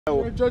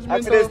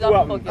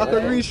Judgmental. I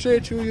can read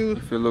straight to you.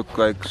 If you look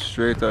like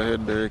straight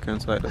ahead there, you can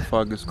see like the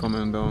fog is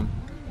coming down.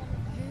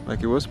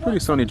 Like it was pretty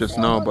sunny just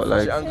now, but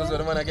like. Which angles do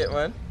the man I get,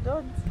 man?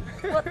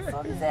 What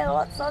sunset?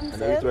 What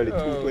sunset?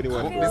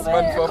 This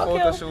man for a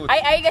photo shoot.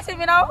 Are you getting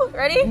me now?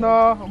 Ready? No,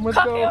 I'm gonna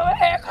go.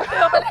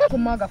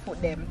 Come on,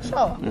 put them. Sure.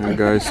 Alright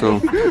guys, so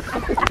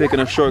taking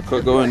a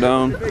shortcut going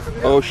down.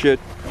 Oh shit.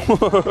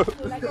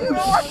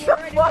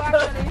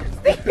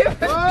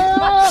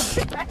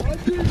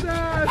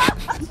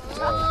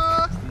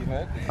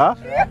 Huh?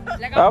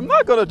 I'm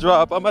not gonna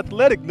drop. I'm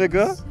athletic,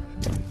 nigga.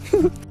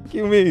 What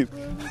you mean?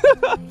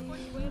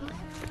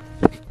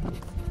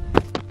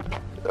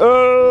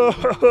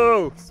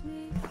 Oh!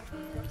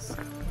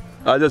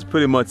 I just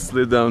pretty much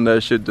slid down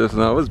that shit just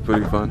now. It was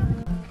pretty fun.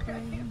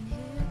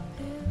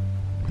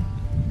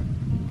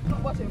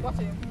 Watch him.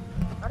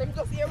 I'm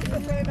just here with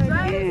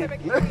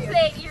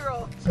the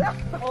euro.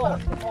 Oh,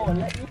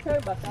 let me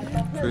turn back.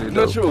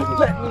 Not true.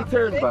 Let me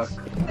turn back.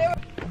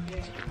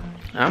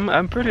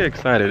 I'm pretty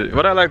excited.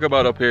 What I like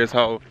about up here is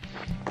how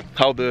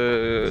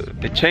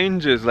it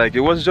changes. Like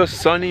it was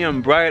just sunny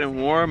and bright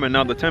and warm, and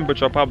now the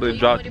temperature probably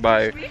dropped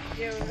by.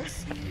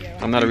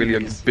 I'm not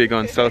really big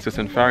on Celsius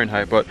and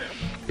Fahrenheit, but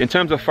in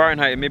terms of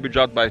Fahrenheit, it maybe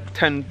dropped by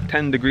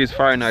 10 degrees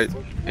Fahrenheit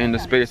in the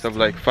space of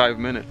like 5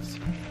 minutes.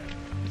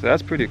 So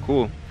that's pretty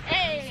cool.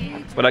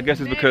 But I guess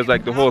it's because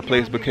like the whole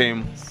place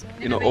became,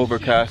 you know,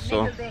 overcast.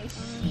 So,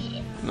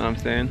 you know what I'm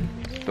saying?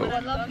 So,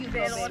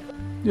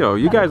 yo,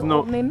 you guys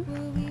know.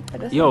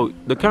 Yo,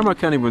 the camera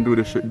can't even do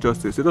this shit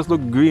justice. It just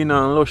look green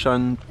and lush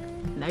and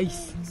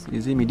Nice.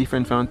 You see me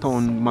different from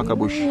town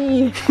Macabush.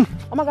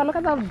 Oh my god, look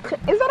at that.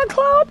 Is that a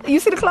cloud? You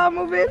see the cloud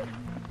moving?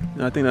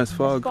 I think that's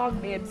fog.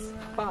 Fog, babes.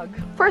 Fog.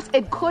 First,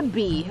 it could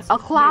be a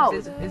cloud.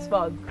 It's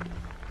fog.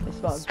 It's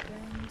fog.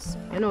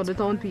 You know, the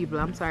town people,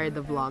 I'm sorry,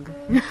 the vlog.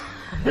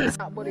 It's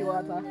not body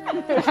water. Oh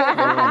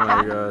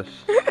my gosh.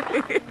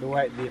 The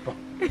white vapor.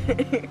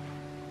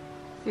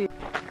 See.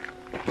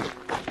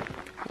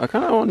 I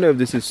kind of wonder if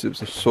this is a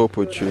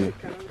sopa tree.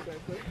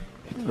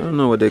 I don't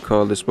know what they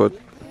call this, but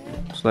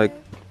it's like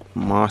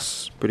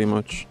moss, pretty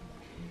much.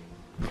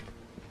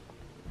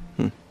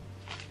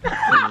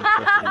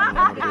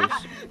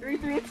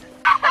 Retweet.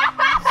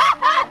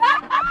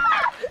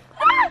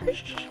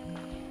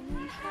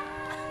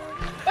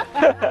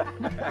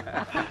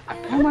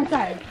 One more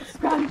time.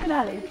 Grand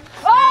finale.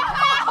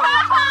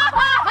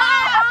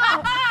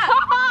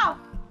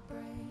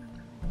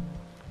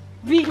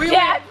 Be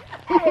cat.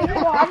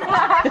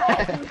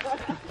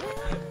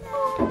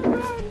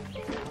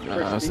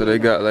 So they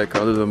got like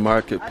a little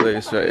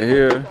marketplace right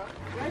here.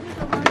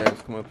 You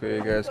guys come up here,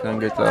 you guys can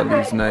get all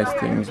these nice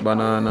things,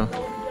 banana,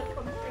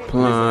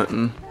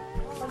 plantain.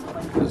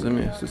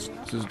 This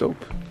is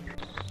dope.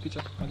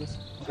 Picture, I guess.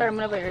 Sorry, I'm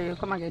gonna hear you.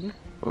 Come again.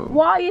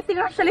 Why you think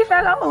I actually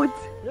fell out?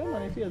 Yeah,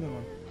 man, it feels,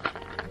 man.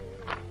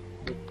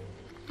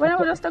 When I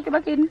was just talking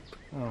back in.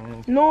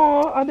 Oh,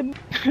 no, I don't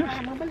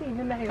believe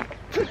in that.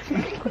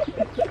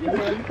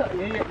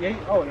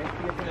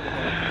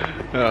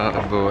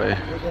 Oh boy.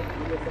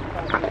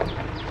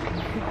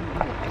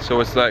 So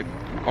it's like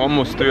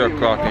almost 3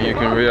 o'clock and you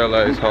can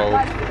realize how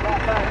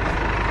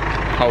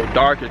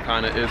dark it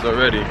kind of is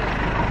already.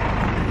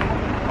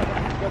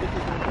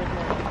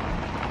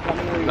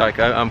 Like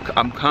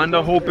I'm kind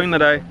of hoping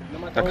that I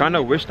kind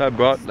of wished I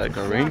brought like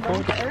a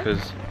raincoat,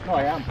 because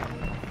I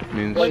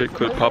mean shit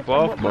could pop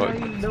off, but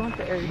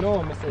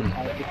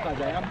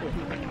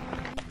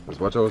let's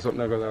watch out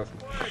something goes out.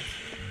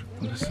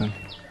 listen,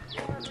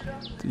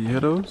 do you hear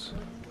those?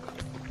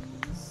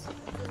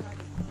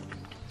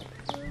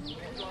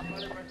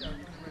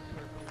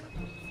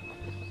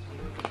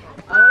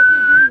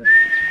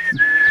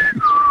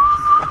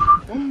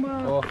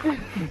 Oh,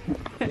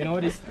 you know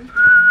what this?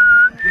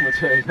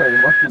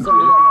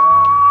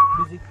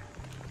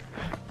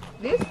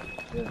 This?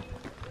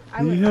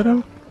 Do you hear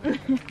them?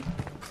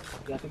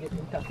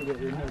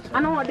 I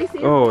know what this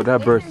is. Oh,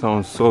 that bird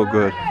sounds so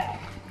good.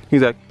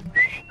 He's like,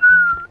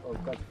 Oh,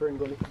 got spring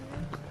gully.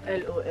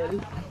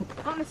 LOL.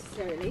 Not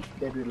necessarily.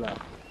 Deadly laugh.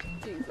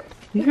 Jesus.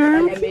 you hear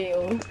him?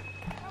 LMAO.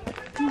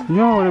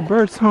 Yo, the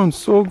bird sounds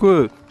so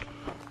good.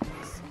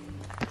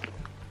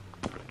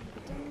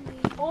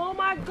 Oh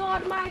my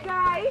god, my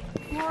guy.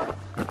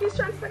 He's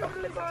trying to pick up the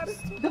lizard.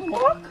 The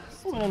fuck?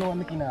 I don't know what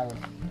Mickey now.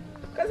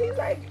 Cause he's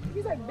like,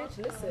 bitch,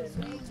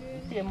 listen.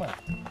 Yeah, man.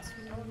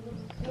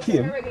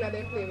 Kim. Regular,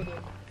 they play with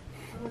him.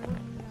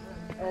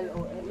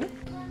 LOL.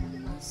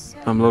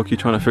 I'm low-key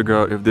trying to figure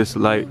out if this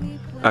light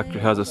actually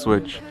has a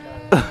switch.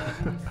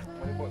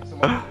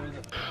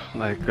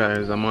 Like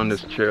guys, I'm on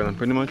this trail and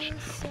pretty much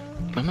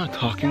I'm not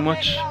talking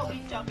much.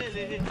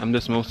 I'm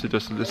just mostly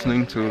just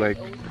listening to like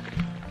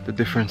the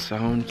different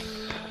sounds,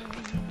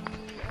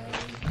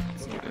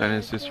 and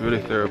it's just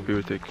really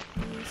therapeutic.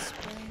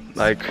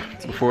 Like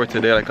before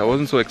today, like I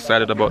wasn't so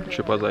excited about the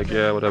trip. I was like,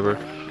 yeah, whatever.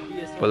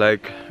 But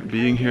like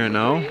being here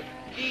now,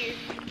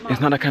 it's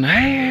not that kind of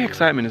hey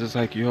excitement. It's just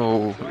like,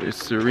 yo, it's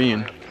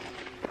serene.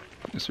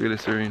 It's really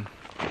serene.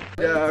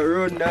 Yeah,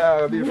 road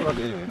now, be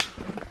fucking.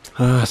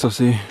 So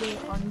see,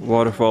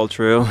 waterfall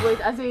trail. Wait,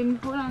 as in,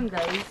 hold on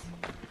guys.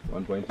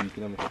 1.2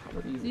 kilometers.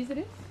 You see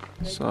this?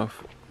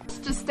 Soft.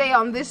 To stay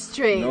on this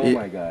trail. No,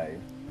 my guy.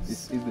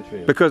 This is the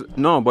trail. Because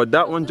no, but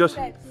that one just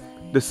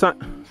the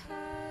sun.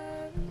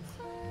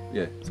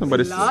 Yeah.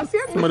 Somebody save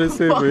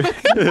me.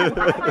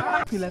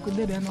 Feel like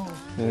we're dead now.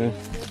 Yeah.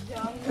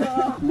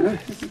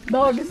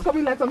 No, this is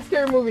coming like some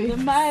scary movie. The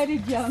mighty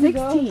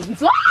jungle.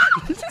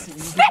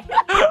 16.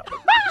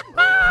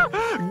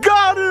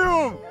 Got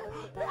him!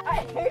 I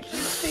hate you,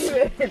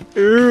 Steven.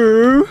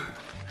 Ooh.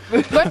 Go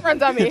in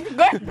front of me.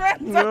 Go in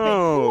front of me.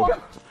 No.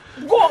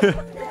 Go up.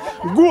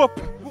 Go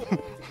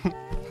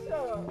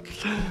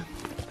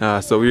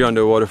up. So we're on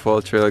the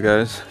waterfall trail,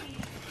 guys.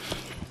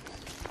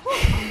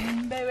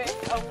 Baby,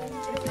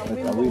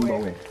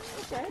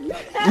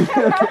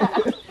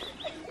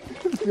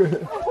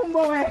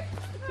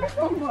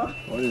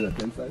 What is that,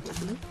 10 size?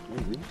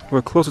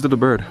 We're closer to the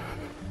bird.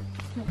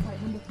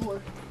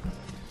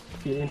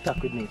 Feel in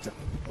touch with nature.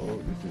 Oh,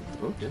 this is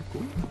okay,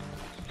 cool.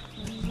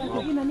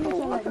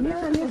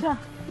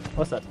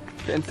 What's that?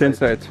 10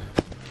 sides.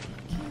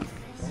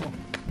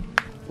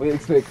 What do you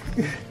expect?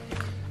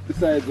 The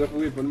sides of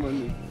away from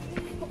money.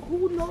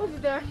 who knows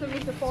if they actually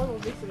need to follow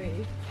this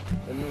way?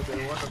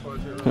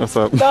 What's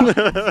up?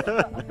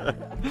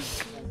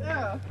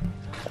 Yeah.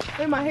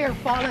 Made my hair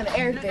fall and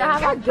everything. I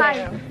have a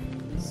time.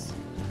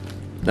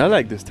 I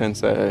like this tent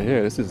side right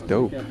here. This is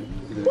dope.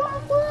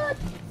 What?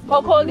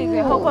 How cold is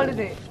it? How cold is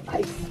it?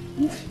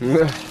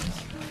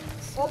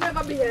 Oh,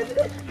 my beard.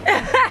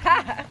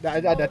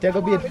 That take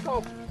a bit.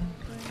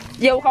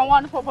 Yeah, we can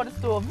warm it up on the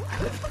stove.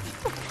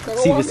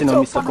 See this in a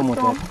Mr. Come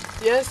out.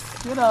 Yes,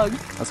 you know.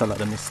 That's a lot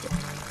of Mr.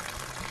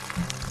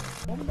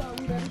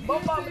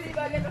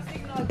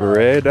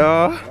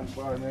 Breda,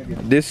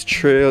 this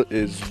trail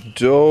is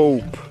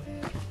dope.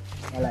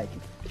 I like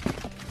it.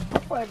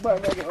 Ready,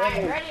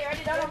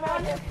 don't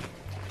mind it.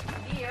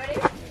 You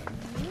ready?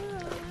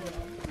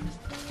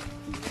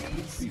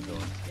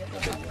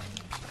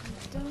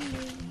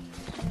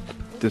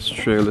 This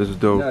trail is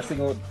dope. Yeah,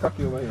 sing out,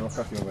 cocky over here,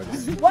 cocky over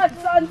there. What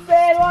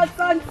sunset? What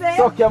sunset?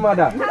 Suck your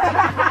mother.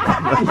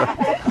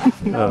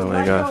 Oh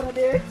my god.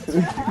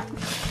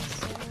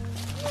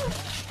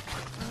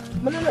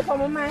 I don't know from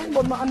my mind,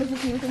 but my honestly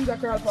feel things are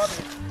crawl for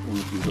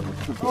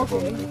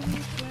me.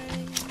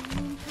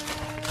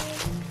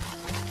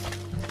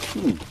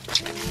 Okay.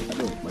 I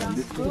don't mind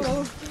this too.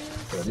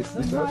 So this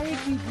is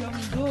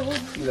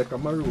like a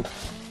maroon.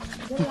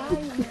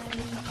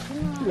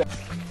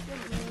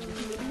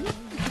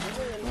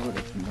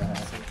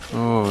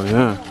 Oh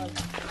yeah.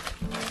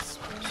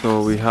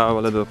 So we have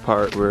a little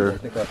part where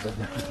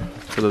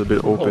it's a little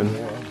bit open.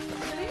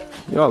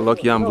 Y'all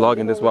lucky I'm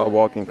vlogging this while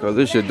walking because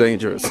this shit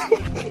dangerous.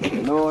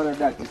 No one of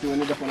that. You see when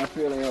you get on a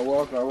trail and you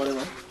walk or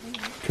whatever.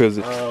 Because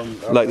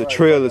like the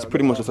trail is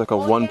pretty much just like a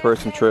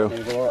one-person trail.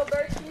 You know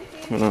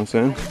what I'm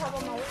saying?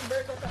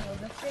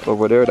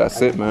 Over there,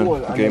 that's it, man.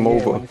 Game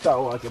over. It's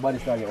all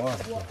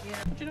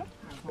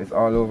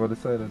over the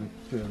side of the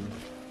trail.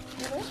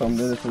 Some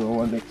days it's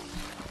one day.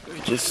 We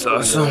just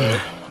saw some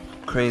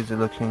crazy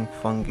looking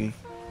fungi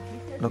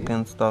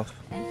looking stuff.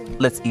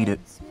 Let's eat it.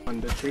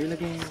 On the trail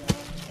again.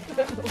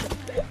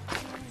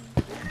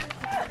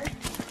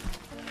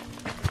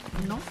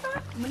 No,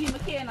 sir. We need a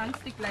cane and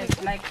stick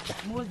like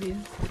Moses.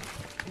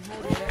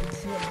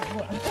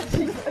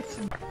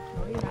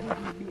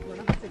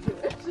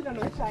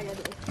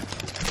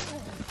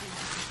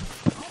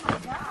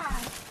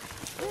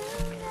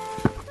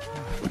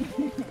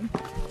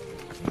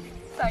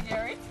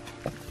 Scary.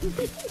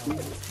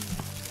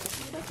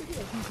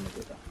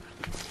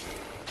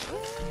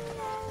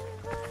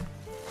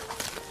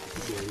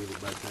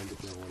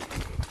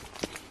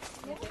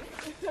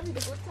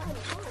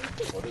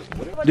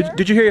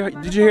 Did you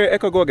hear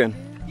Echo go again?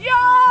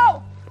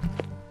 Yo!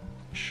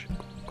 Shh.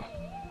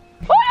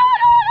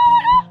 Forward!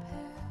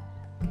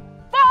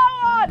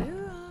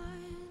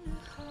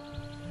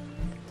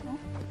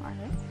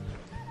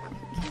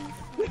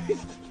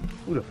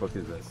 Who the fuck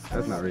is that?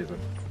 That's not Razor.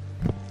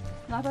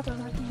 Not that was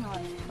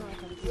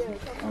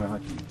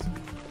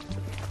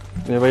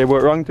Yeah, but you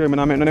went wrong to him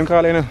and I meant them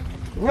call you. You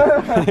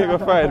go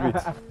fight me.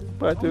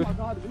 Part two.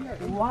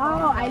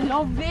 wow, I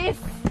love this.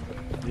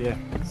 Yeah.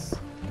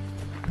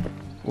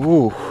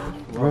 Ooh,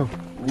 bro.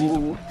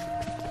 Ooh.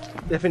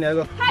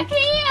 Definitely.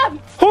 Hakeem!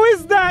 Who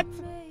is that?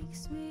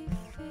 Who's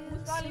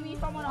calling me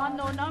from an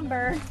unknown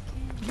number?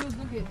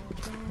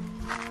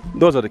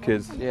 Those are the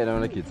kids. Yeah, they're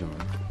the kids, man.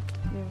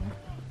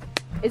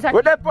 Is that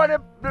We're there for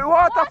the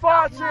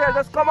waterfall trail.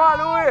 Just come all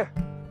the way.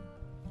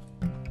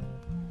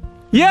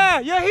 Yeah,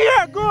 you're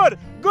here. Good.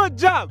 Good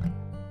job.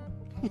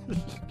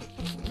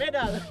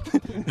 medal?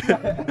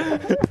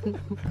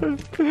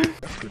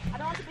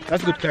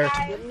 That's good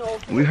character.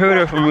 We heard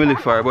her from really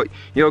far, but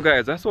yo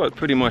guys, that's what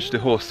pretty much the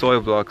whole Soai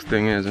vlogs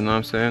thing is, you know what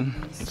I'm saying?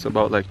 It's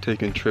about like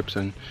taking trips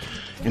and,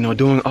 you know,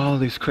 doing all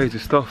this crazy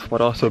stuff,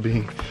 but also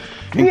being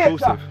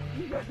inclusive.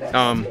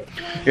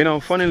 You know,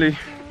 funnily,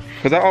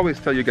 because I always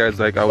tell you guys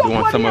like I would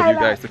want some of you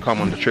guys to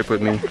come on the trip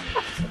with me,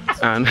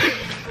 and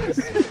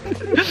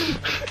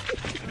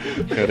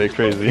Yeah, they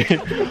crazy.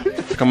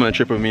 Come on a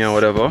trip with me or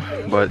whatever,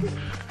 but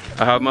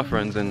I have my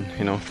friends and,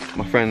 you know,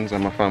 my friends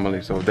and my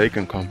family, so they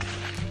can come.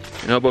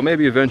 You know, but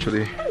maybe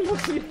eventually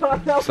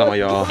some of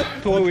y'all,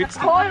 who knows?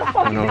 Huh?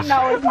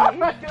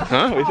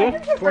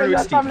 What you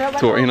say?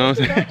 Tour, you know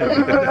what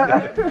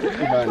I'm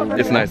saying?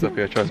 It's nice up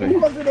here, trust me.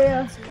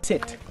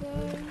 Sit.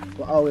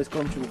 Will always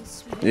come true.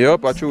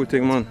 Yep, I true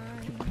thing, man.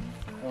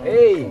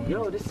 Hey,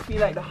 yo, this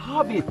feel like the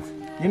Hobbit.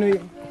 You know?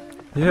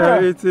 Yeah,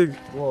 I think.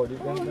 Whoa,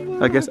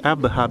 I guess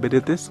I'm the Hobbit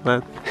at this,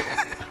 but.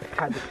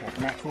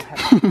 Natural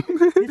habitat.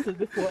 This is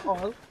before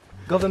all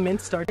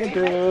government started.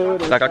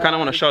 Like, I kind of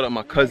want to shout out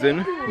my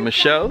cousin,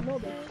 Michelle,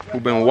 who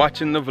been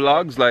watching the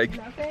vlogs. Like,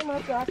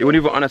 you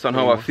wouldn't even understand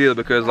how I feel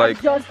because,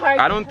 like,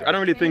 I don't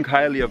really think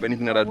highly of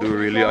anything that I do.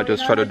 Really, I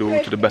just try to do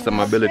to the best of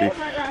my ability.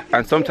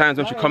 And sometimes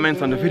when she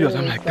comments on the videos,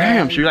 I'm like,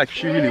 damn, she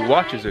really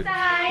watches it.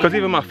 Because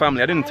even my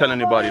family, I didn't tell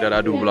anybody that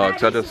I do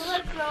vlogs. I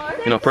just,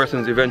 you know,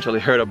 persons eventually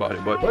heard about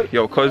it. But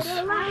yo, cause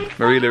I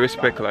really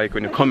respect, like,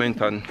 when you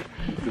comment on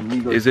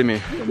Izzy,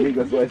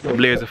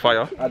 blaze the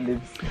fire. I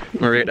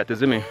rate that,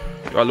 Izzy.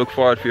 I look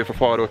forward for you for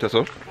forward out or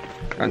so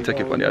and take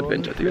you on the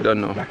adventure. You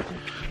don't know.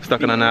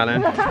 Stuck on an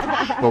island,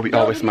 but we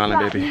always smiling,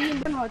 baby.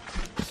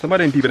 Some of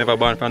them people never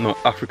born from no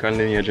African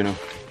lineage, you know.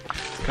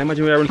 I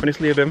imagine we are running from the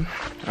slave them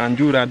and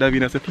Judah and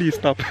Davina say, please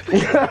stop. Right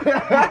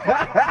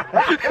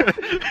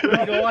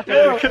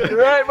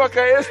back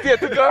at estate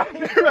to go.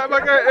 Right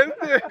back at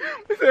estate.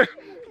 He say,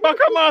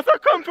 Baka master,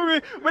 come for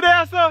me. We're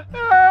there, sir.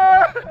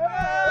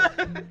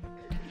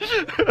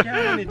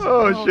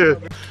 Oh shit.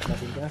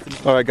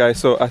 Alright guys,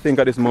 so I think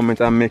at this moment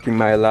I'm making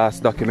my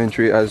last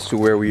documentary as to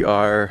where we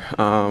are.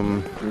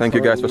 Thank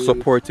you guys for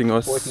supporting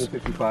us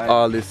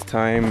all this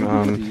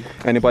time.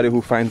 Anybody who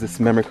finds this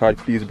memory card,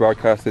 please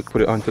broadcast it,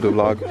 put it onto the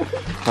vlog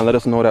and let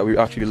us know that we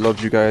actually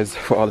loved you guys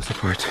for all the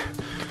support.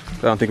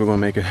 I don't think we're gonna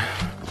make it.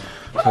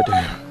 God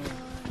damn.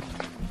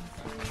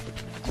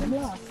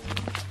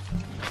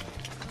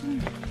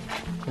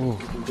 Oh.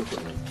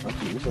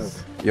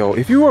 Yo,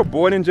 if you were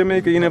born in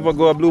Jamaica, you never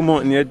go to Blue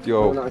Mountain yet,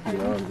 yo.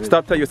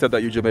 Stop telling yourself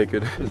that you're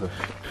Jamaican.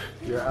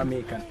 You're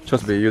American.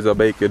 Trust me, you're a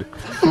bacon.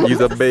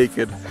 You're a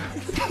bacon.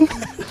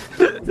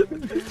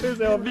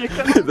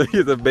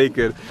 He's a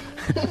bacon.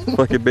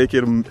 Fucking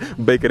bacon,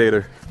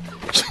 baconator.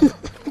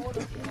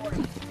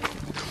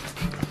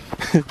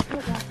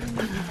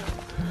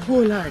 Oh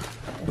Lord.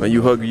 When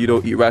you hungry, you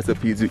don't eat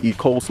recipes, you eat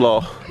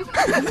coleslaw.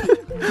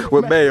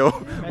 With mayo.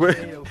 With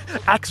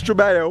extra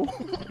mayo.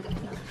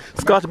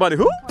 Scotch bonnet,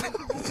 who?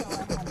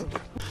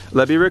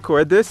 Let me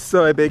record this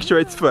so I make sure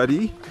it's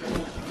funny.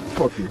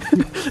 Fuck you.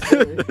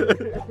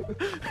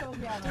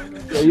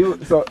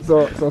 So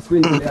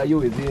Squeeze,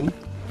 you is in,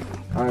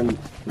 and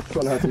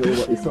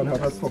his son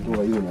has fucked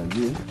over you, man.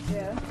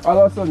 Yeah. All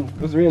of a sudden,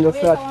 this rain just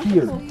start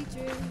here.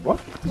 What?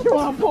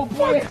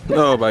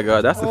 Oh my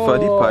god, that's the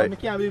funny part. I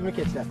can't believe I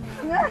catch that.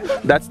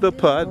 That's the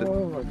pod.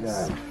 Oh my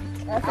god.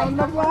 That's on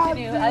the vlog.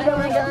 You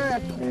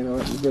know,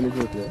 you're gonna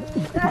go there.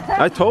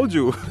 I told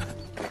you.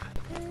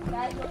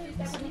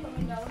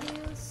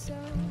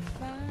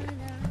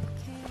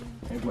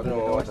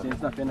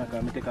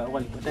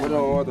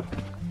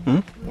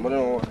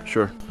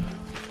 Sure.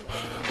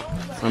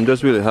 I'm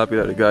just really happy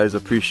that the guys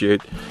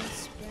appreciate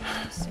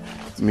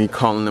me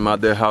calling them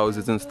out their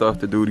houses and stuff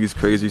to do these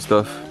crazy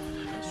stuff.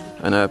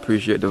 And I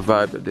appreciate the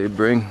vibe that they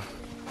bring.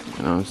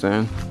 You know what I'm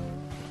saying?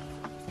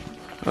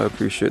 I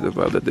appreciate the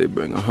vibe that they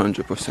bring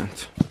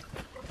 100%.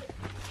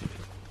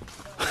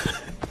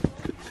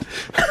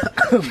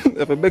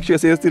 If I make sure you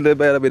say you're still there,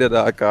 better be the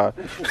dark car.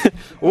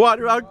 What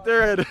wrong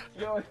third?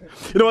 You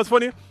know what's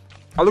funny?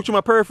 I looked through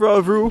my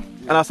peripheral view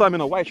and I saw him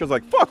in a white shirt. I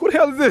was like, fuck, what the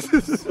hell is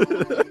this?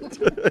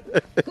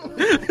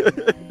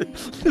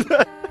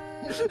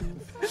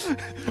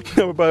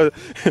 I'm about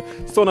to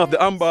turn off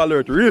the amber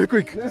alert really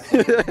quick.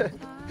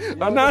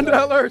 I'm under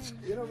alert.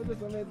 You know what this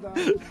one is?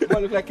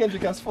 One look like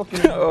Kendrick as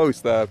fucking. Oh,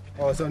 stop.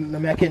 Oh, so no,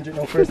 me Kendrick,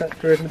 no, first me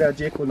that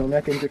J. Cole, no,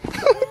 me Kendrick.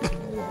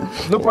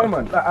 No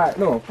problem, man.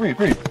 No, free.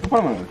 No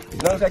problem, man. You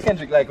look like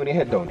Kendrick like when you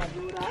head down.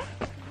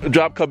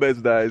 Drop comments,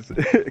 guys.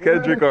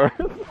 Kendrick or...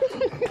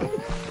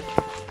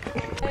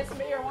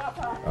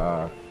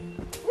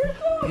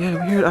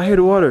 Yeah, I hear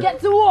the water. Get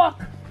to walk.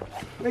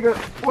 Nigga,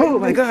 oh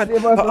my god,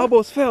 our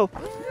elbows fell.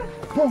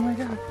 Oh my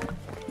god.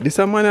 This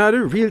is man had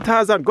a real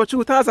Tarzan. Got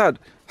you Tarzan.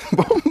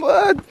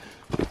 Bombard.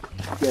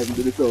 Yeah,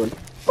 do the sound.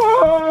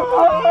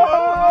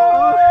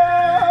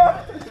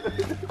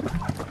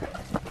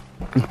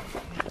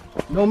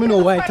 No, me know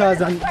why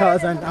Tarzan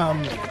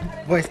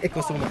voice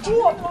echo so much.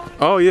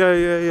 Oh yeah,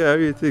 I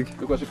really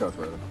think. Look what she got,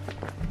 spider. Look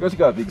what she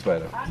got, big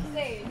spider.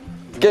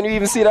 Can you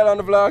even see that on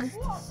the vlog?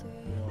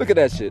 Look at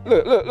that shit.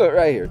 Look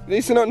right here.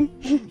 You see nothing?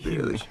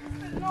 Really?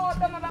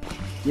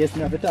 Yes,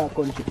 me have to talk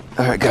country.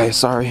 Alright guys,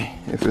 sorry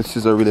if this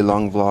is a really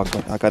long vlog,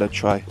 but I gotta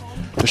try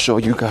to show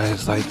you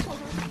guys like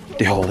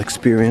the whole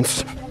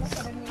experience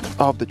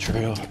of the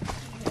trail.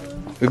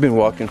 We've been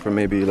walking for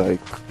maybe like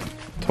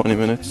 20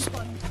 minutes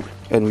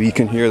and we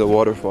can hear the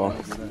waterfall.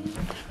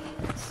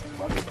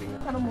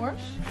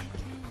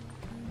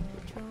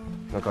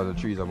 Because the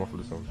trees are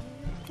muffled or something.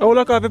 Oh,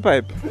 look at the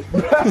pipe.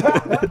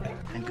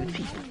 And good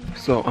people.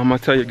 So I'm gonna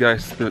tell you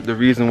guys the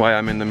reason why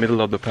I'm in the middle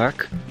of the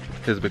pack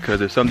is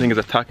because if something is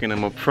attacking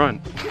them up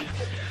front,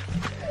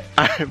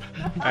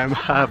 I'm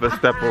half a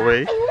step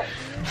away,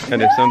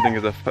 and if something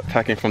is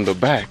attacking from the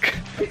back,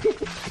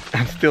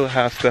 I'm still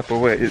half step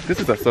away. This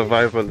is a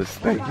survivalist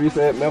thing. We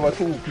say never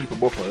 2 people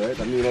buffer, right?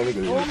 I mean,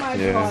 Oh my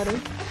god.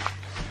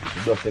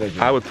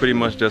 I would pretty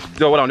much just.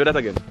 Yo, hold on, do that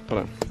again.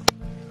 Hold on.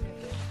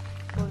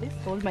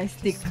 Hold my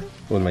stick.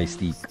 Hold my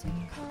stick.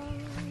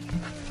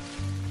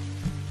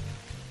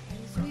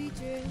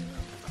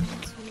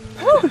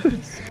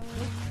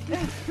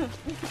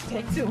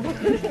 Take 2.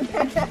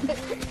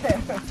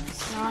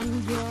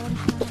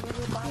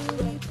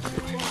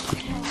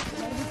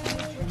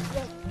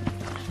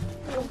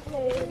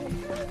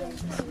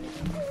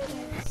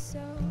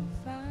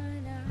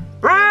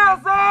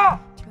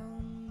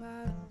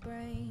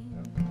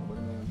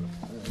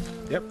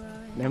 Yep.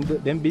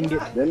 Them been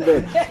get.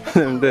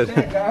 I'm dead.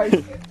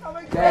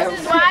 This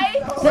is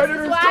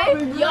why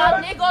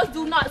y'all niggas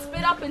do not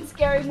split up in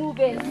scary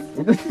movies.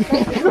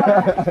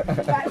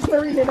 That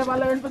story they never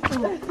learned for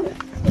 2.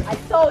 I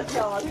told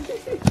y'all.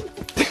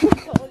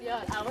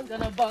 I was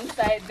gonna bunk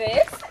side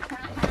this.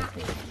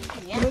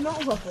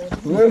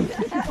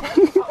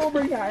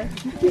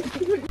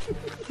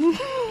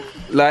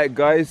 Like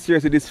guys,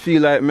 seriously, this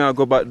feel like me I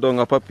go back down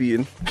a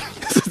peeing.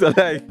 So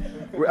like,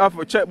 we have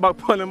to check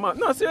back on them.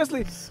 No,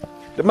 seriously.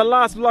 My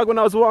last vlog when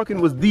I was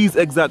walking was these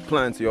exact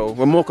plants, yo.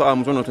 When Mocha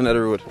arms run out on the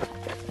road.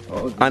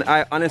 And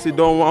I honestly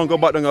don't want to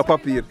go back down a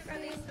peeing.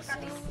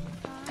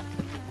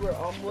 We're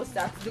almost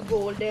at the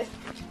goal there.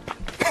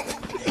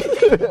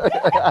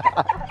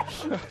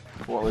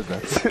 What was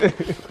that?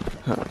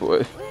 Oh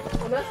boy.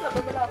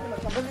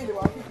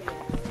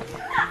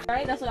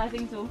 Right, that's what I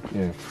think too.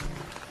 Yeah.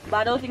 But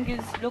I don't think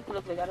it's look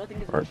like I don't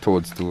think it's Or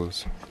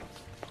toadstools.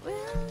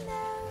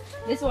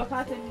 this is what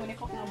pattern when they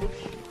come in a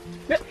bush.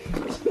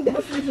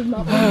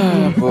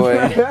 Oh boy.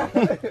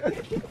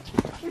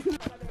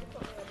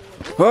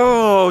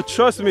 Oh,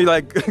 trust me,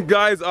 like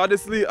guys,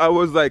 honestly, I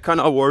was like kind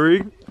of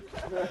worried.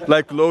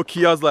 Like low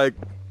key, I was like,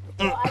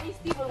 At least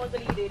Stephen was the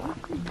leading.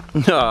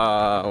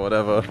 ah,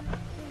 whatever.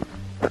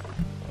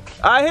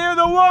 I hear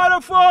the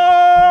waterfall!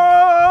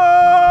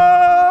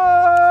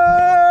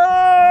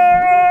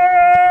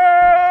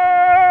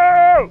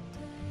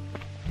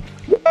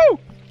 Woo!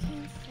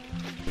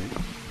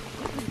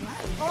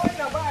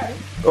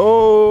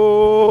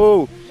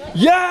 Oh,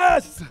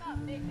 yes!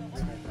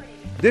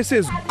 This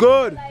is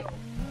good.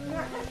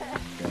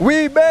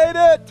 We made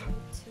it!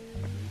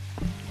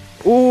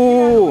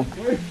 Ooh.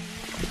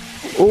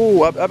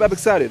 Ooh, I'm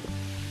excited.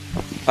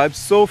 I'm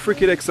so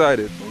freaking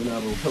excited.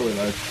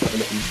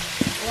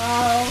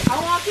 Wow,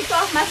 I want to kick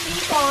off my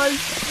sneakers.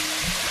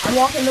 I'm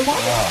walking the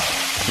water.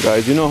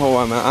 Guys, you know how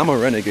I'm at. I'm a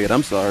renegade.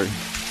 I'm sorry.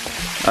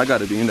 I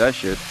gotta be in that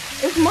shit.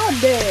 It's mud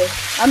there.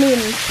 I mean,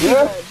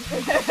 Yeah.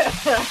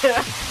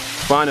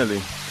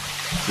 Finally,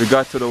 we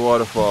got to the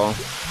waterfall.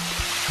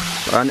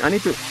 I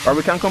need to. Or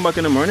we can come back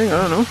in the morning.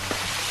 I don't know.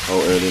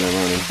 Oh, early in the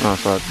morning. Oh,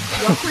 fuck.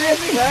 you're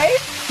crazy, right?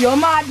 You're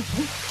mad.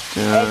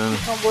 Yeah.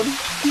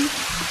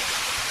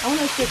 I want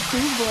to take 2,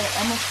 but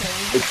I'm okay.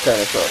 It's kind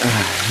of tough.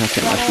 I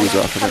take my shoes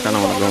off because I kind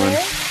of want to go in.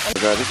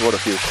 Guys, this water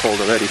feels cold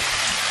already.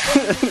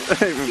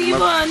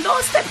 Stephen,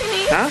 don't step in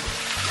it. Huh?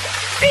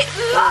 Big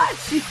Lord,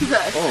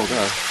 Jesus. Oh,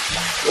 God.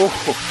 Oh.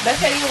 That's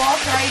how you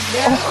walk right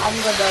there. I'm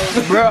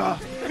gonna Bruh.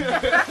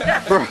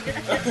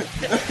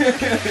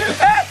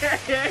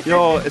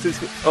 Yo, is this,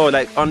 oh,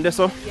 like on this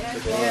one?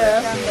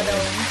 Yeah.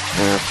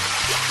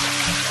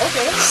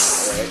 Okay.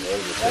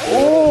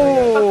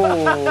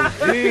 Oh,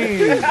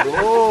 geez.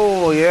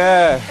 Oh,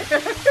 yeah.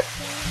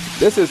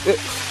 This is it.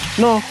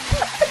 No.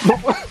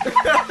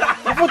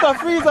 You put a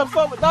freeze up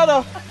something.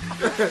 No.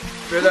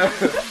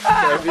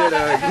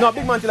 No,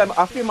 big man, till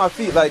I feel my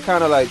feet like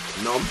kind of like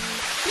Numb.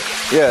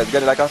 yeah,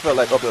 get it like I felt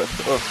like up there.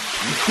 Oh.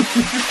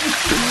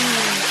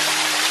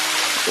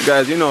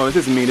 Guys, you know,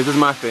 this is me, this is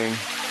my thing.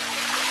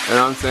 You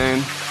know what I'm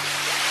saying?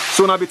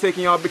 Soon I'll be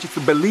taking y'all bitches to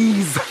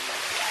Belize.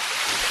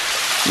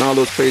 And all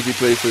those crazy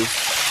places.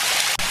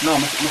 No,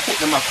 my foot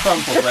them are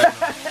cramp up right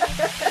now.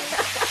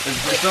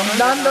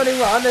 None don't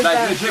even understand.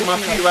 Like legit, my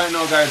feet right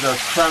now, guys, are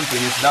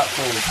cramping. It's that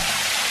cold.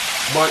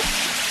 But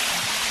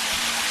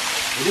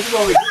this is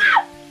what we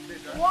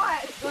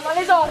What? What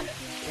is on?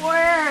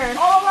 Where?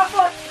 Oh my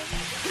foot.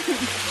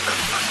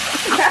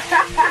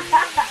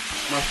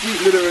 my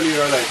feet literally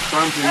are like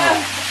cramping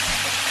up.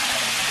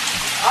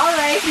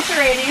 Alright, she's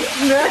ready.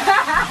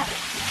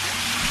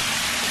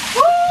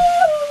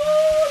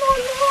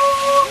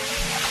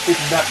 It's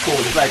that cold.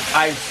 It's like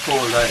ice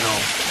cold right now.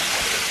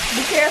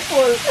 Be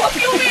careful. What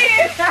you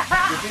mean?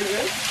 You feel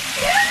it?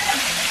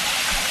 Yeah.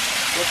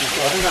 I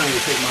think I need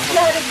to take my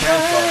pants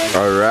off.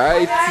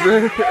 Alright.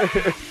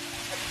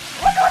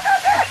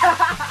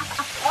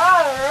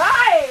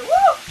 Alright.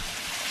 Woo.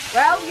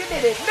 Well, you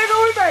did it. Nigga,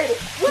 we made it.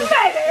 We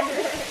made it.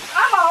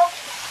 I'm out.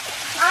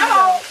 I'm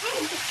out.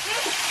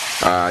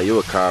 Ah, you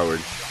a coward.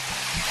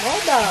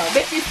 Hold on.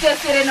 Bitch, you still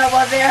sitting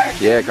over there.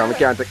 Yeah, come we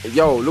can't take.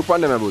 Yo, look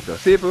on them, Abuta.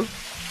 See people?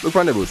 Look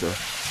on the boot, sir.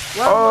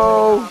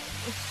 Oh,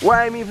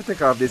 why me to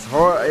take off this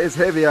horse? It's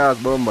heavy ass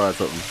bomber or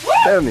something.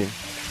 What? Tell me.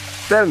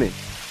 Tell me.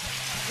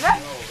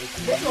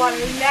 This one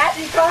is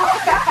nasty.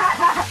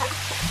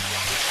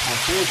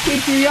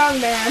 Keep you young,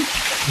 man.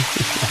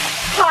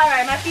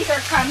 Alright, my feet are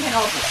cramping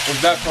up.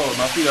 It's that cold,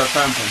 my feet are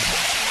cramping.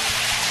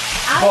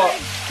 But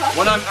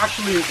when I'm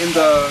actually in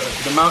the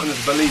mountains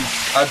of Belize,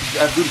 I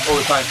do this all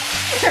the time.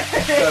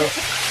 So,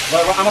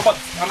 well, I'm about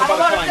to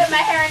flip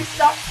my hair and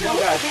stuff too.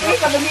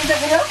 Maybe for the music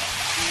video.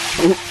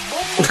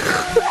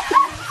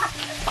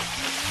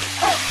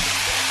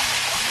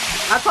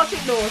 I touch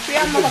it though. See,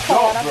 I'm not a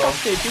cold. I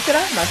touched it. You see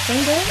that? My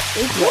finger.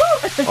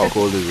 How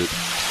cold is it?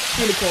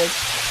 Really cold.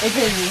 It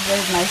is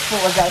very nice.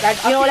 Like,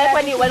 you know, like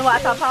when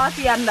water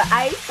party and the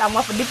ice and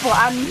what for dip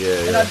and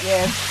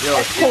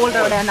it's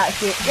colder than that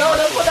shit. Yo,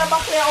 don't put that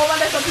back there over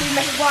there so please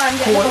make it go and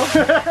get it.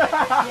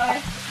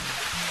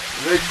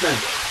 Makes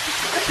sense.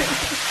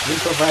 We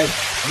provide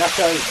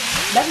natural.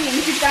 That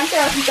means if you can't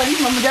tell us, you can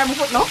use my German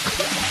foot now.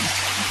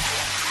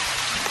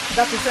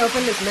 Got yourself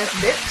in this mess,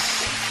 bitch.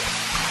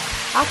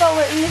 I thought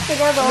we're in this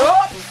together.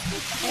 Nope.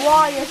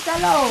 Wow, you're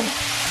shallow.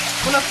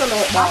 We're not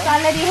shallow. I saw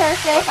lady hair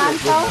safe and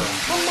so.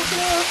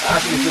 I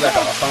actually feel like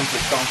a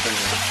conflict something.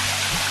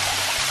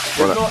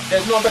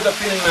 There's no better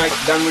feeling like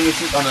than when you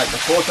see on like the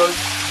photos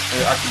and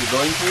you're actually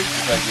going through.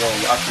 It's like, yo,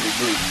 you actually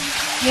do it.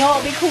 You know,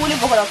 it'd be cool if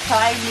we could have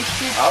tried this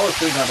shit. I was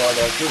thinking about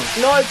that too.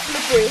 No, it's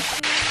slippery.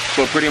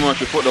 So pretty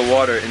much we put the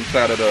water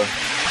inside of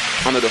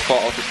under the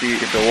fall to see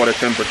if the water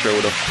temperature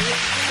would have,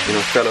 you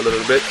know, fell a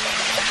little bit.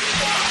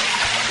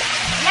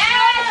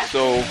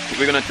 So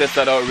we're gonna test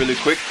that out really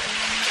quick.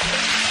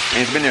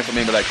 And it's been there for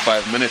maybe like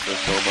 5 minutes or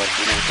so, but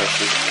we're gonna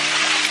test it.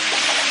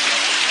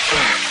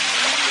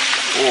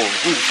 Oh,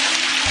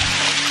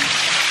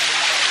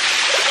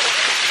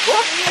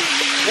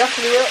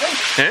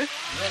 huh?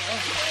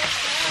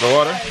 The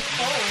water?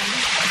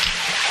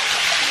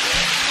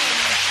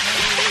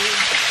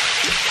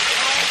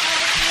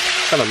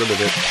 Kind of a little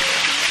bit.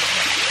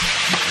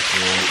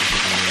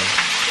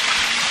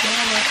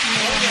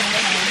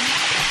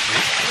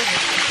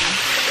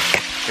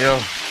 Yo,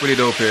 pretty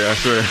dope here, I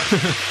swear.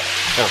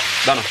 Oh,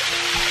 Donna.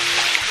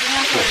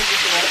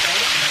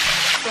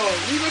 So,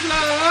 we look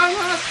like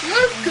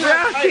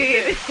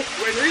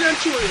when we done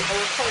chew it,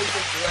 our tongue is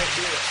right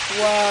there.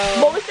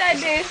 Wow. But who said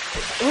this?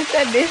 Who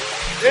said this?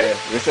 Yeah,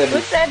 we said Who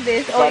this. said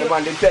this? Oh, the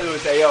man didn't tell you,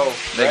 say, yo.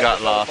 They got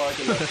lost.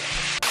 Can you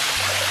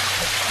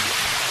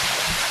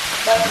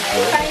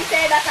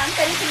say that I'm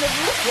telling you the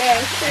group? Yeah,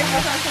 say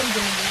that I'm telling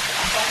you the group.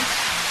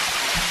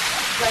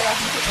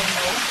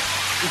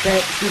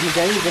 Excuse me,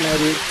 can you even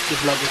edit this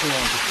vlog if you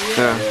want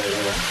to? Yeah.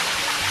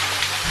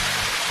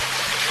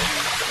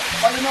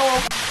 Well, you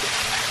know.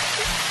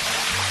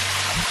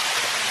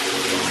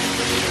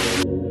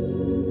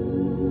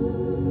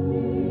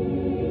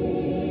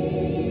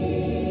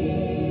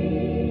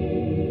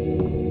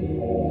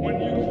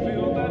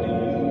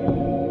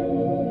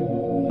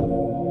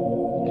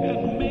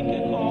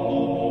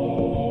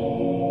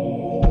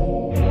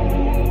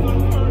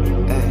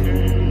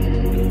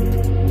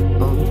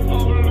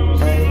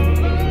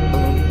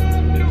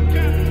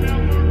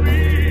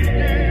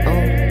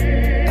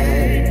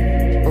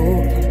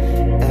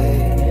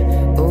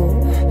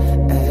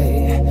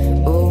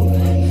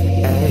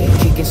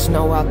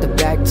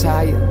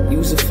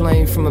 Use a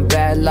flame from a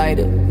bad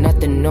lighter.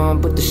 Nothing on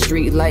but the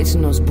street lights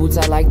and those boots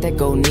I like that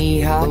go knee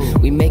high.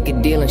 We make a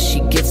deal and she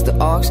gets the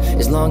aux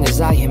as long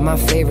as I hear my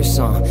favorite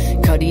song.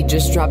 Cuddy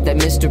just dropped that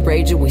Mr.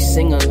 Rager. We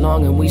sing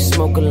along and we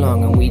smoke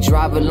along and we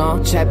drive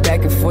along. Chat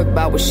back and forth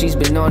about what she's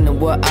been on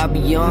and what I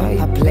be on.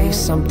 I play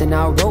something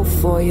I wrote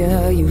for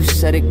you. You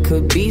said it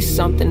could be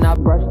something. I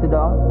brushed it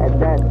off at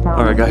that time.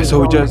 Alright guys, so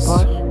we just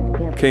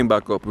came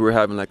back up. We were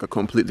having like a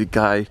completely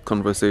guy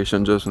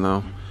conversation just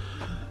now.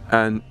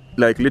 And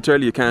like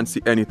literally you can't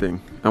see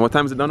anything. And what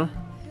time is it, Donna?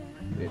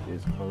 It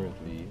is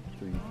currently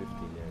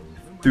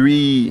 3:59.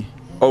 3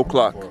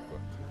 o'clock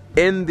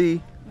in the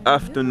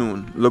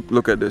afternoon.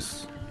 Look at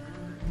this.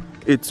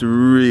 It's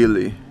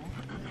really,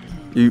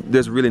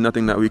 there's really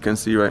nothing that we can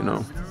see right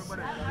now.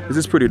 This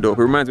is pretty dope.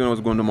 It reminds me when I was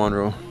going to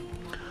Monroe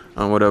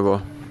and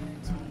whatever.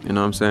 You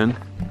know what I'm saying?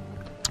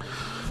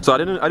 So I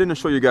didn't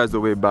show you guys the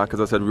way back because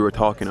I said we were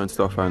talking and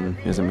stuff, and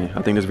isn't me.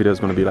 I think this video is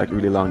gonna be like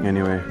really long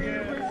anyway.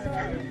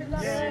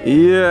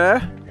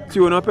 Yeah,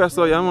 tune up here,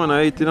 so yeah man,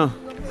 I eat, you know.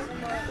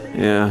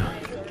 Yeah.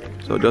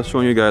 So just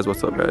showing you guys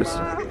what's up, guys.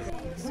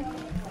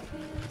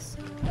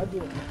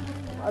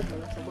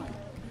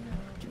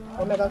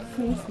 Oh my god,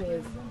 sneeze.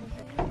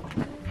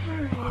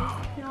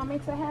 You want me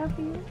to help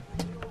you?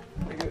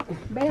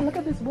 Babe, look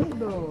at this book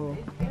though.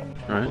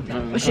 Alright.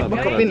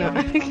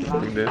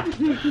 Yeah.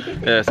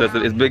 Yeah, so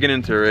it's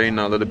beginning to rain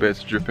now, a little bit,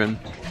 it's dripping.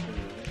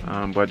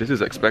 But this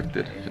is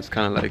expected. It's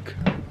kind of like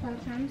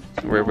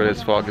wherever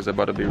this fog is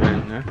about to be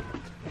raining, yeah?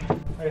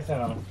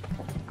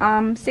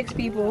 6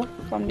 people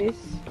from this.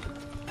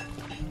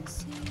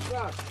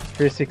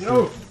 360.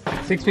 No.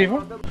 6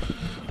 people?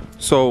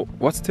 So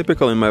what's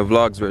typical in my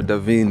vlogs where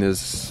Davine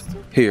is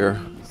here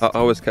I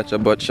always catch a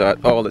butt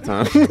shot all the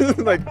time.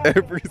 Like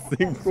every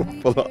single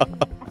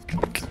vlog.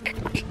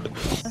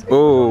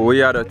 Oh,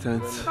 we out of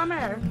tents. Come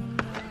here.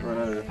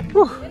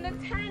 Whew. In the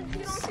tent.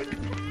 You don't see the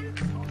tent?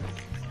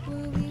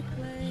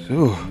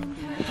 So,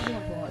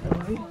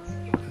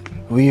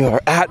 we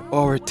are at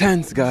our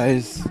tents,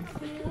 guys.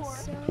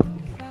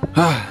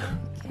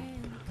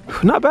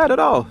 Not bad at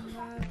all.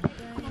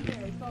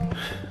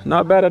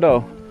 Not bad at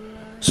all.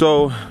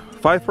 So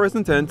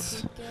 5-person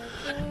tents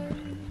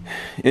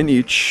in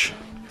each,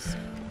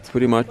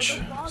 pretty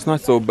much. It's not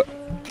so bad.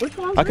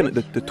 I can.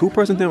 The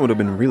 2-person tent would have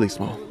been really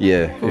small.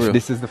 Yeah, For real.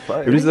 this is the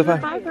 5. If this is the 5,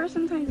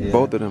 5-person tent. Yeah.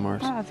 both of them are.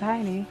 Oh,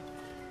 tiny.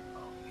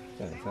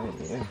 Yeah,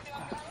 yeah.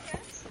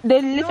 They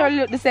literally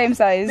look the same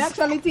size.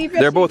 Actually, TV,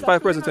 They're both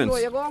 5-person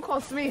tents. You're going to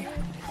cost me.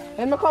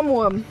 Let me come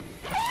home.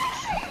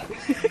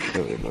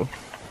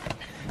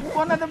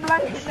 One of the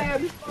blankets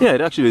then. Yeah,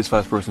 it actually is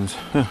 5 persons.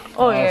 Yeah.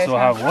 Oh yeah. Also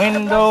have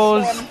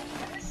windows.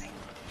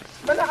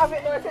 But I have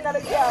it there in the car.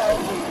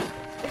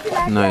 It's in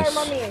that Nice.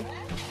 car, mommy.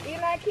 In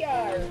that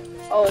car.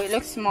 Oh, it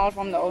looks small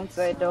from the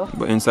outside though.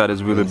 But inside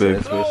is really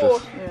big.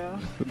 Oh. Yeah.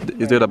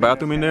 Is there a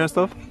bathroom in there and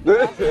stuff?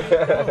 The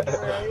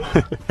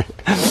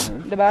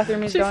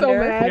bathroom is She's down so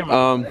there.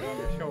 mad.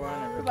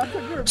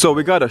 So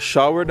we got a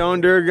shower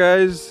down there,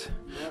 guys,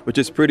 which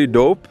is pretty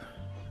dope.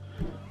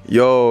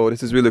 Yo,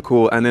 this is really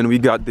cool. And then we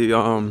got the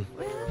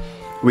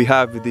we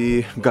have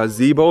the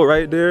gazebo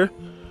right there.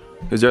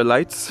 Is there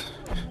lights?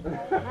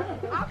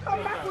 I'll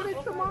come back with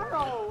it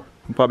tomorrow.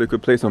 We probably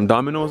could play some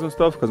dominoes and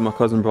stuff because my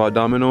cousin brought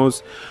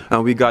dominoes.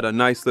 And we got a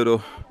nice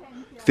little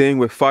thing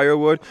with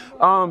firewood.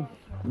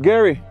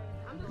 Gary.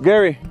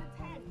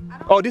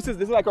 Oh, this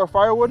is like our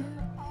firewood?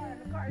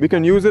 We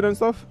can use it and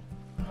stuff?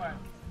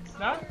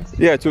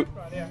 Yeah,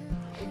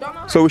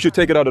 so we should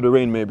take it out of the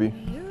rain maybe.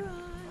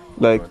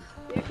 Like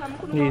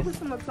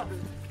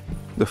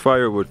the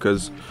firewood,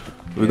 because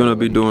we're gonna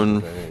be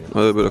doing a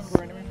little bit of.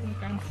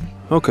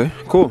 Okay,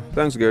 cool.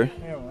 Thanks, Gary.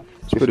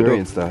 It's pretty If the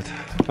rain dope. start.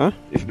 Huh?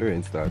 If the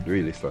rain start,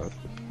 really start.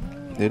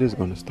 It is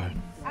gonna start.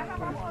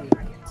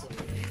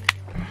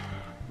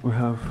 We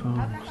have.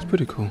 It's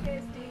pretty cool.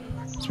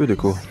 It's really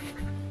cool.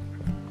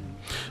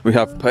 We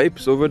have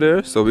pipes over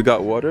there, so we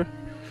got water.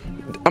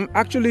 I'm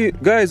actually,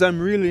 guys, I'm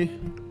really.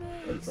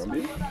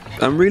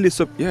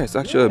 Yeah, it's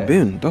actually a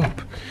bin.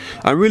 Dope.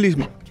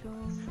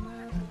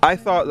 I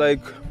thought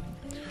like,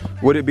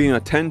 would it be in a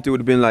tent? It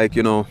would have been like,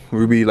 you know,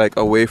 we'd be like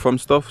away from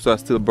stuff. So I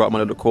still brought my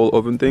little coal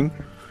oven thing.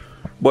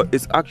 But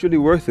it's actually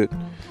worth it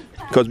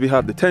because we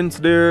have the tents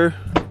there.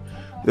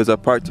 There's a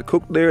part to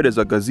cook there. There's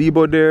a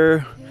gazebo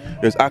there.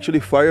 There's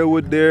actually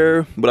firewood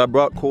there. But I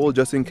brought coal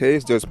just in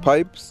case. There's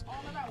pipes,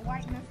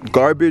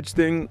 garbage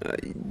thing.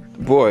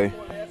 Boy,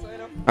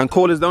 and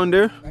coal is down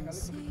there.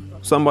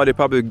 Somebody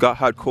probably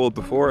had coal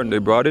before and they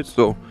brought it.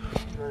 So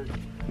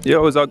yeah,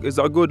 it's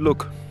a good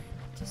look.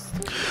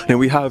 And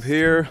we have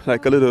here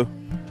like a little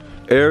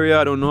area,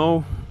 I don't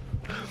know.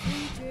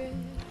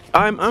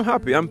 I'm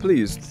happy, I'm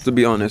pleased to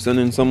be honest. And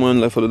then someone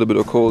left a little bit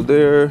of coal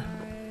there.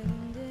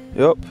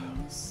 Yep.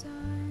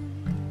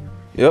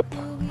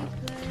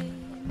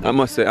 I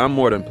must say I'm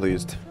more than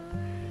pleased.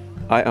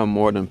 I am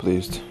more than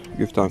pleased.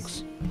 Give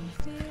thanks.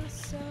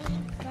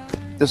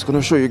 Just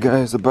gonna show you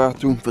guys the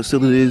bathroom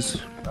facilities.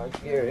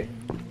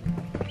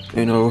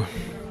 You know.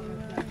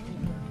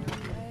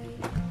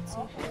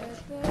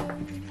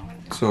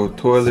 So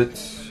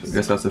toilets, I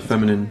guess that's a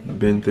feminine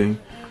bin thing.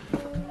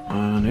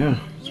 And yeah,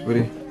 it's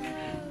pretty.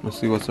 Let's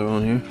see what's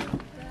around here.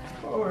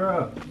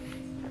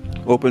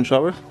 Open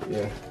shower?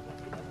 Yeah.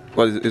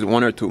 What is it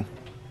 1 or 2?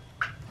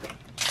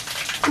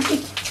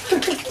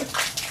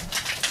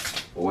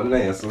 One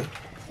nice one.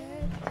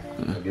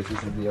 I guess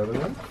this is the other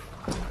one.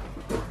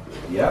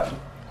 Yeah.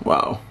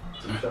 Wow.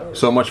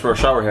 So much for a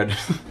shower head.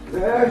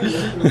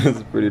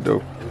 That's pretty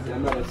dope.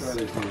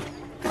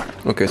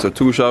 Okay, so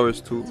 2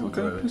 showers, 2.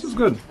 Okay, this is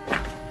good.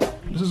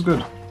 This is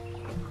good.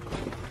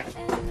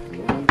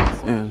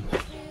 And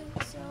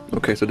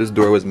okay, so this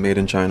door was made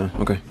in China.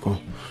 Okay,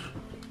 cool.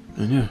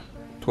 And yeah,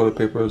 toilet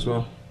paper as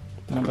well.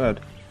 Not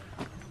bad.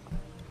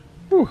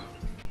 Whew.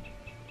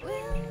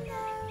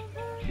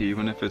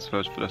 Even if it's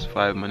for just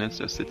 5 minutes,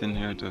 just sitting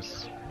here,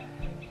 just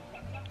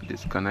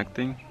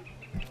disconnecting,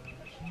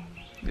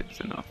 it's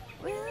enough.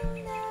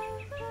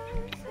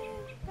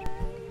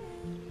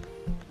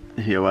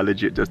 Yo, I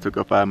legit just took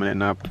a 5-minute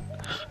nap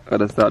at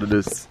the start of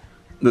this.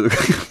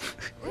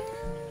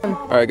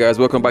 Alright guys,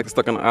 welcome back to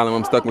Stuck on the Island.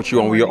 I'm stuck with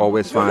you and we are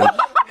always fine.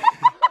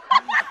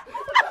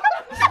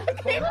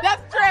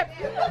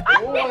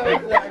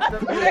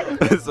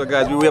 So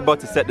guys, we're about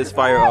to set this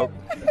fire up.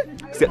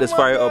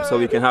 So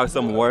we can have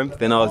some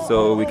warmth and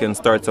also we can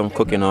start some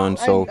cooking on.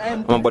 So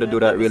I'm about to do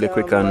that really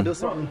quick and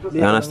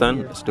you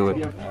understand? Let's do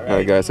it.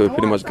 Alright guys, so we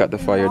pretty much got the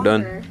fire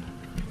done.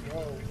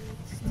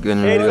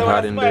 Getting really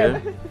hot in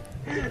there.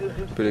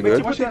 Pretty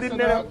good.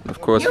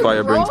 Of course,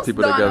 fire brings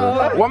people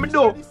together. What me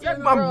do?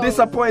 I'm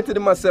disappointed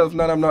in myself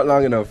now. I'm not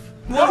long enough.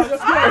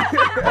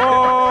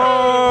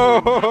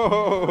 Oh!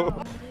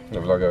 Yeah,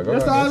 make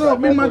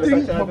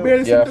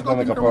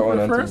a part 1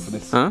 and 2 for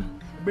this. Huh?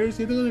 Bae,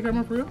 see the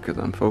camera for real? Because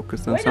I'm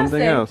focused on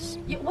something else.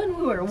 When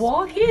we were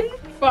walking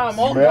from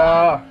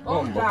Yeah.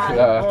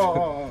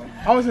 Oh,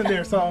 I wasn't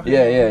there, so.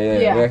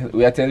 Yeah.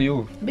 We are tell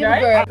you.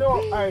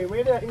 Alright,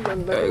 wait there.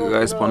 Hey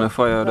guys, on the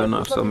fire, I don't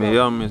have some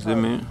yum, you see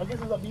me?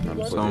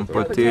 Some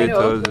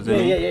potatoes, you see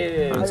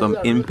me? And some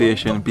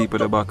impatient people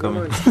at the back of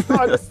me.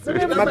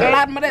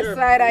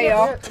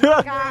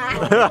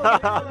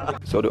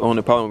 So the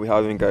only problem we're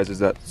having, guys, is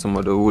that some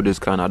of the wood is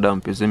kind of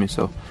damp, you see me?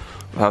 So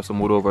we have some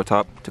wood over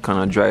top to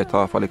kind of dry it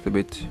off a little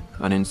bit.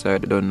 And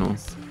inside, I don't know,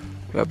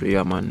 we have the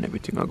yam and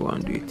everything I go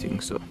and do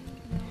things, so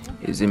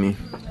you see me?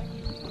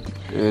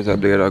 Here's a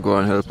blade I go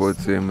and help out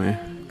same way.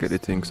 Get the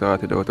thing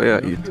sorted out.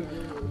 What you eat?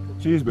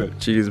 Cheese bread.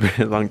 Cheese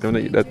bread. Long time to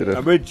eat that today.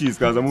 I bread cheese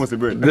because I'm mostly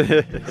bread. I'm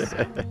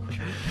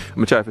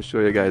gonna try to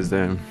show you guys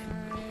them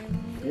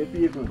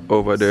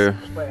over there.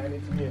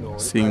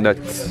 Seeing that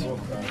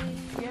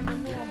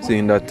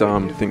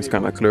things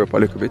kind of clear up a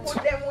little bit.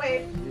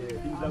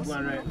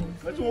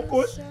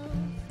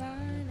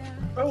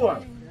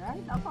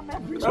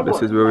 So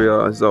this is where we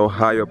are. This is how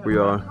high up we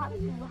are.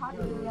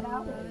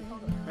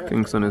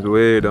 Kingston is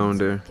way down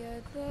there.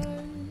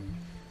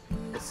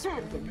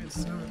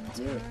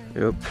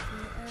 Yep.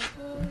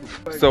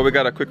 So we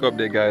got a quick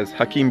update, guys.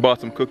 Hakeem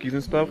bought some cookies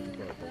and stuff.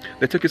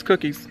 They took his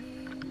cookies.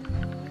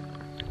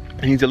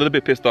 And he's a little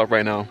bit pissed off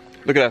right now.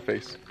 Look at that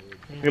face.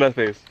 Look at that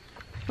face.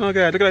 Oh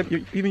god, look at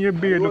that. Even your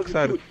beard looks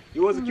sad. He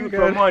wasn't cute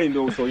for morning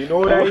though, so you know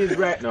what that is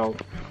right now.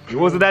 He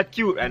wasn't that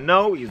cute, and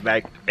now he's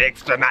like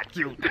extra not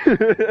cute.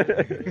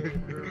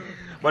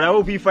 But I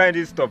hope he finds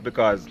his stuff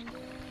because,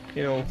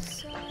 you know,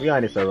 we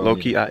honest around. Low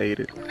key, I ate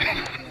it.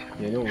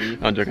 You know,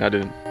 I'm joking, I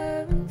didn't.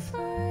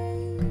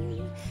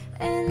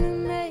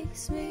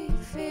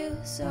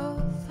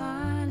 So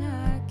fine,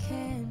 I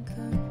can't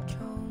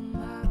control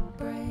my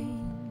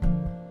brain.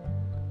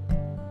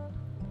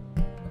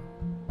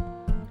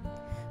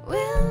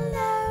 We'll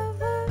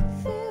never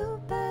feel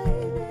bad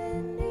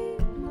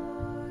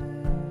anymore.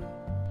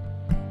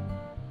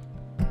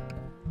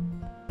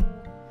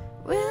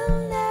 We'll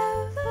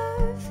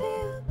never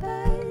feel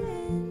bad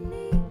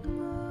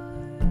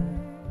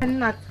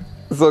anymore.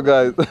 So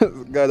guys,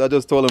 I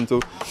just told them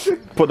to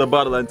put the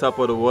bottle on top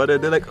of the water.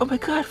 They're like, oh my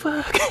god,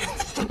 fuck.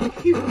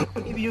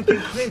 If you can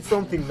create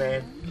something,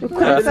 man.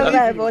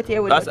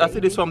 I see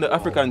this from the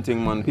African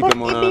thing, man. People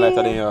want to light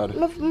in the yard.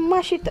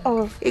 Mash it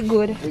off. It's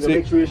good. You gotta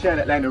make sure you shine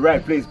that light in the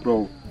right place,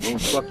 bro. Don't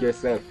fuck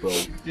yourself, bro.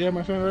 Yeah,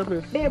 my shine the right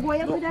place. Hey, boy,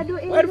 do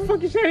it. Why the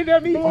fuck you shining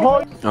at me?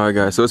 Alright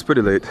guys, so it's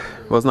pretty late.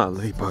 Well, it's not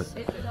late, but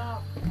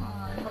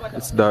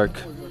it's dark.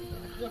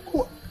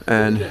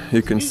 And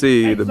you can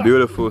see the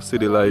beautiful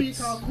city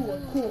lights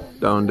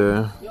down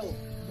there.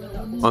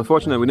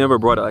 Unfortunately, we never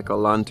brought like a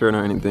lantern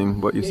or anything,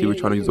 but you see we're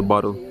trying to use a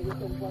bottle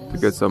to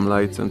get some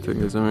lights and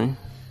things, isn't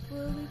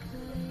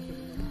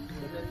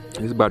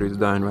it? His battery's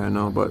dying right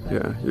now, but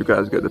yeah, you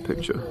guys get the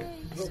picture.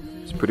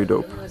 It's pretty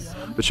dope.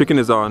 The chicken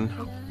is on.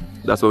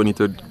 That's what we need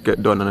to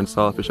get done, and then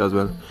saltfish as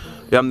well.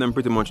 Yeah, I'm them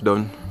pretty much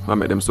done. I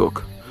made them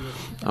soak.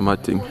 I'm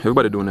at thing.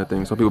 Everybody doing their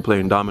thing. Some people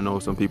playing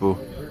dominoes, some people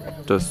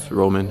just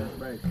roaming.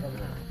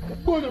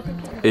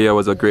 Aya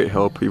was a great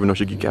help, even though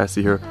she can't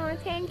see her. Oh,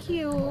 thank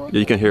you. Yeah,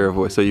 you can hear her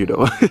voice, so you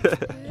know.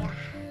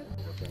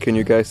 Can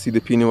you guys see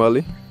the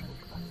Pinawali?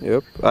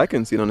 Yep, I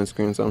can see it on the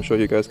screen, so I'm sure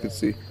you guys could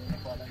see.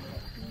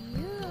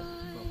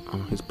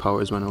 Oh, his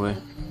power's run away.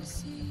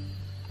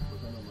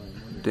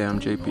 Damn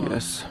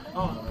GPS.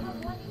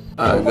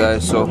 Alright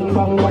guys, so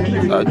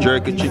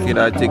jerky chicken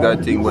I think,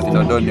 but it's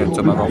not done yet,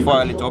 so I'm gonna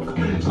file it up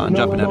and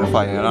drop it in the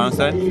fire, you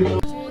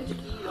understand?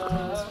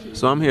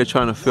 So I'm here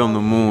trying to film the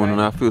moon and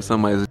I feel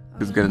somebody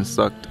is getting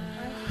sucked.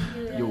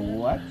 Yo,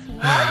 what?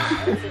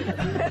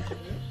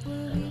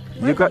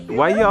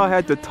 Why y'all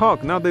had to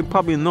talk? Now they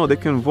probably know, they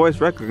can voice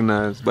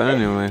recognize. But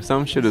anyway,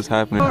 some shit is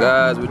happening.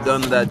 Guys, we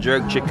done that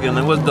jerk chicken.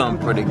 It was done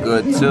pretty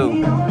good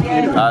too.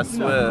 I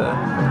swear.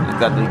 It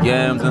got the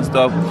yams and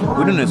stuff.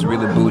 We're doing this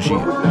really bougie.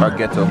 Or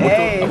ghetto.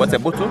 Hey. What's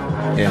that, butu?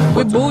 Yeah.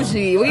 We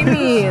bougie, what do you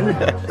mean?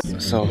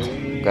 So,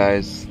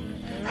 guys,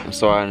 I'm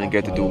sorry I didn't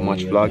get to do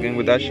much vlogging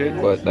with that shit,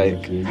 but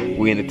like,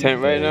 we in the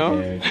tent right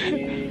now.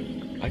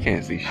 I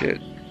can't see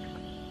shit.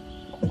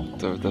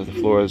 The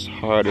floor is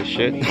hard as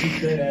shit.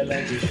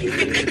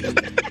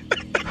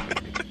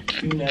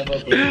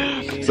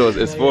 So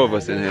it's four of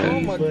us in here.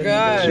 Oh my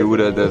god.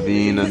 Judah,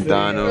 Davine, and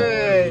Donna.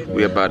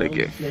 We about to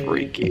get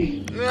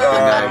freaky.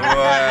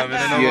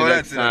 See you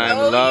next time.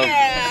 Love,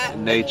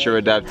 nature,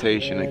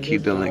 adaptation, and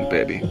keep the link,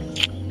 baby.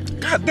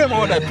 God damn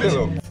all that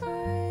pillow.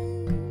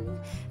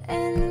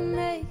 And it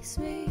makes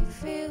me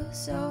feel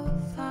so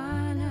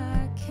fine,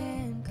 I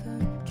can't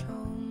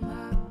control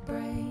my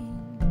brain.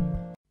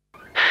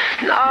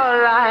 All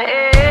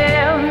I